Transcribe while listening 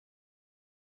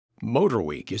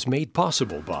MotorWeek is made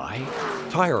possible by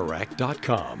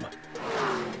TireRack.com,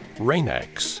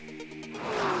 Rain-X,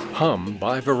 Hum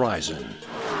by Verizon,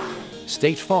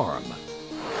 State Farm,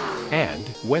 and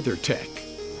WeatherTech.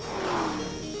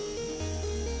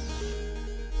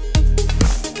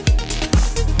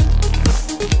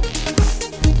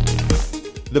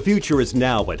 The future is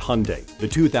now at Hyundai. The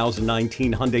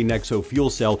 2019 Hyundai NEXO fuel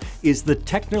cell is the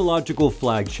technological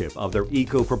flagship of their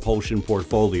eco-propulsion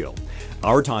portfolio.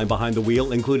 Our time behind the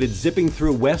wheel included zipping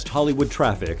through West Hollywood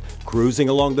traffic, cruising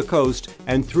along the coast,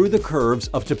 and through the curves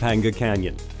of Topanga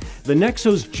Canyon. The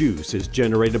NEXO's juice is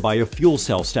generated by a fuel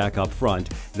cell stack up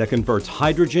front that converts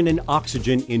hydrogen and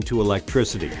oxygen into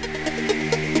electricity.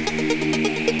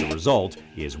 The result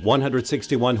is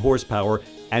 161 horsepower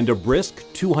and a brisk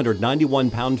 291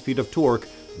 pound-feet of torque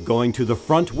going to the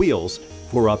front wheels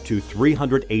for up to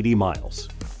 380 miles.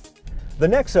 The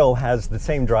NEXO has the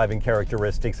same driving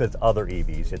characteristics as other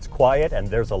EVs. It's quiet and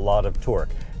there's a lot of torque.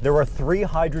 There are 3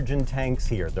 hydrogen tanks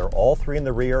here. They're all 3 in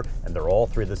the rear and they're all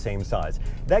 3 the same size.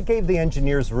 That gave the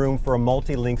engineers room for a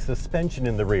multi-link suspension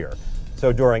in the rear.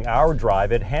 So during our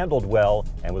drive, it handled well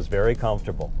and was very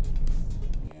comfortable.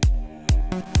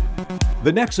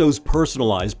 The NEXO's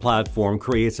personalized platform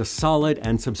creates a solid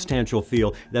and substantial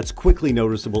feel that's quickly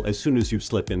noticeable as soon as you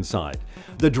slip inside.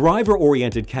 The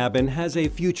driver-oriented cabin has a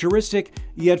futuristic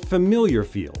yet familiar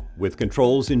feel, with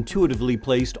controls intuitively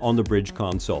placed on the bridge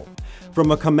console.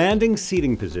 From a commanding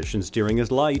seating position, steering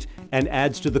is light and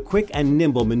adds to the quick and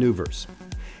nimble maneuvers.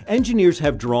 Engineers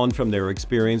have drawn from their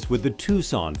experience with the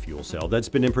Tucson fuel cell that's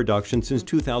been in production since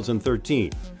 2013.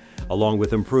 Along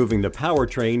with improving the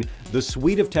powertrain, the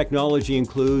suite of technology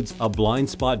includes a blind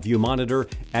spot view monitor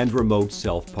and remote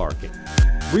self-parking.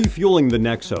 Refueling the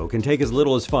NEXO can take as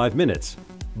little as 5 minutes,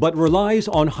 but relies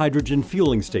on hydrogen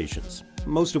fueling stations,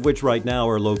 most of which right now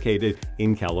are located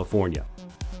in California.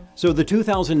 So the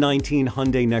 2019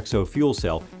 Hyundai NEXO fuel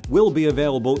cell will be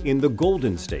available in the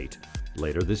Golden State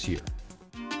later this year.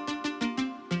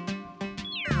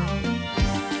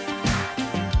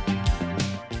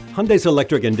 Hyundai's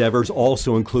electric endeavors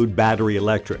also include battery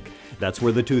electric. That's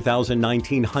where the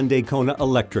 2019 Hyundai Kona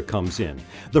Electric comes in.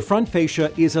 The front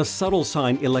fascia is a subtle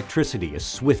sign electricity is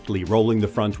swiftly rolling the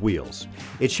front wheels.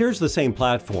 It shares the same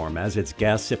platform as its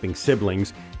gas-sipping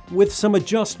siblings, with some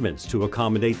adjustments to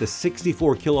accommodate the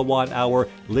 64 kilowatt-hour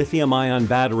lithium-ion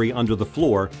battery under the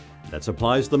floor that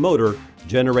supplies the motor,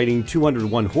 generating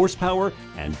 201 horsepower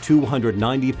and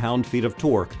 290 pound-feet of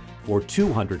torque for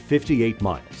 258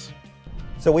 miles.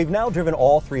 So we've now driven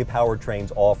all 3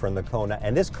 powertrains off from the Kona,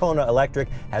 and this Kona Electric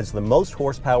has the most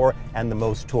horsepower and the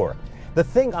most torque. The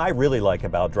thing I really like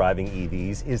about driving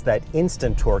EVs is that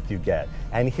instant torque you get.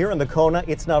 And here in the Kona,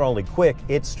 it's not only quick,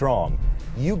 it's strong.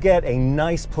 You get a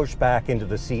nice push back into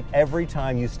the seat every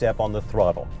time you step on the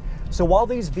throttle. So while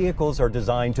these vehicles are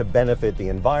designed to benefit the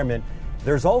environment,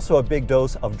 there's also a big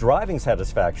dose of driving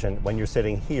satisfaction when you're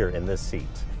sitting here in this seat.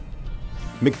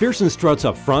 McPherson struts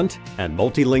up front and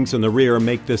multi-links in the rear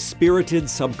make this spirited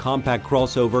subcompact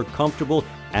crossover comfortable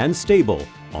and stable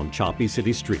on choppy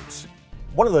city streets.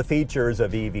 One of the features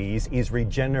of EVs is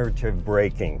regenerative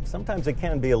braking. Sometimes it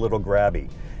can be a little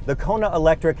grabby. The Kona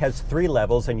Electric has 3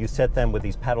 levels and you set them with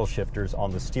these paddle shifters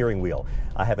on the steering wheel.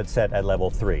 I have it set at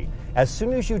level 3. As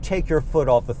soon as you take your foot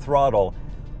off the throttle,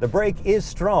 the brake is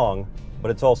strong, but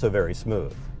it's also very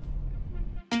smooth.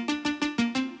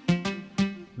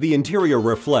 The interior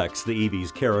reflects the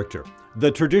EV's character.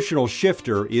 The traditional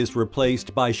shifter is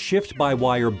replaced by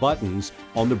shift-by-wire buttons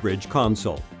on the bridge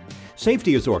console.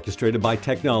 Safety is orchestrated by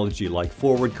technology like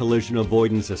forward collision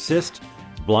avoidance assist,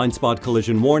 blind spot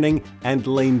collision warning, and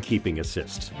lane keeping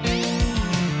assist.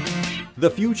 The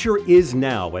future is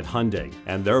now at Hyundai,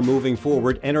 and they're moving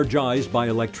forward energized by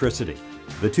electricity.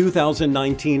 The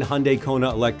 2019 Hyundai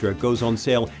Kona Electric goes on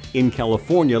sale in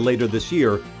California later this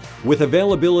year, with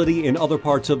availability in other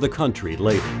parts of the country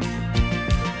later.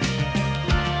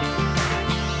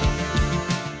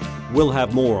 We'll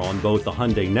have more on both the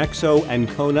Hyundai NEXO and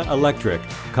Kona Electric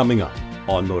coming up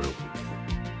on MotorWeek.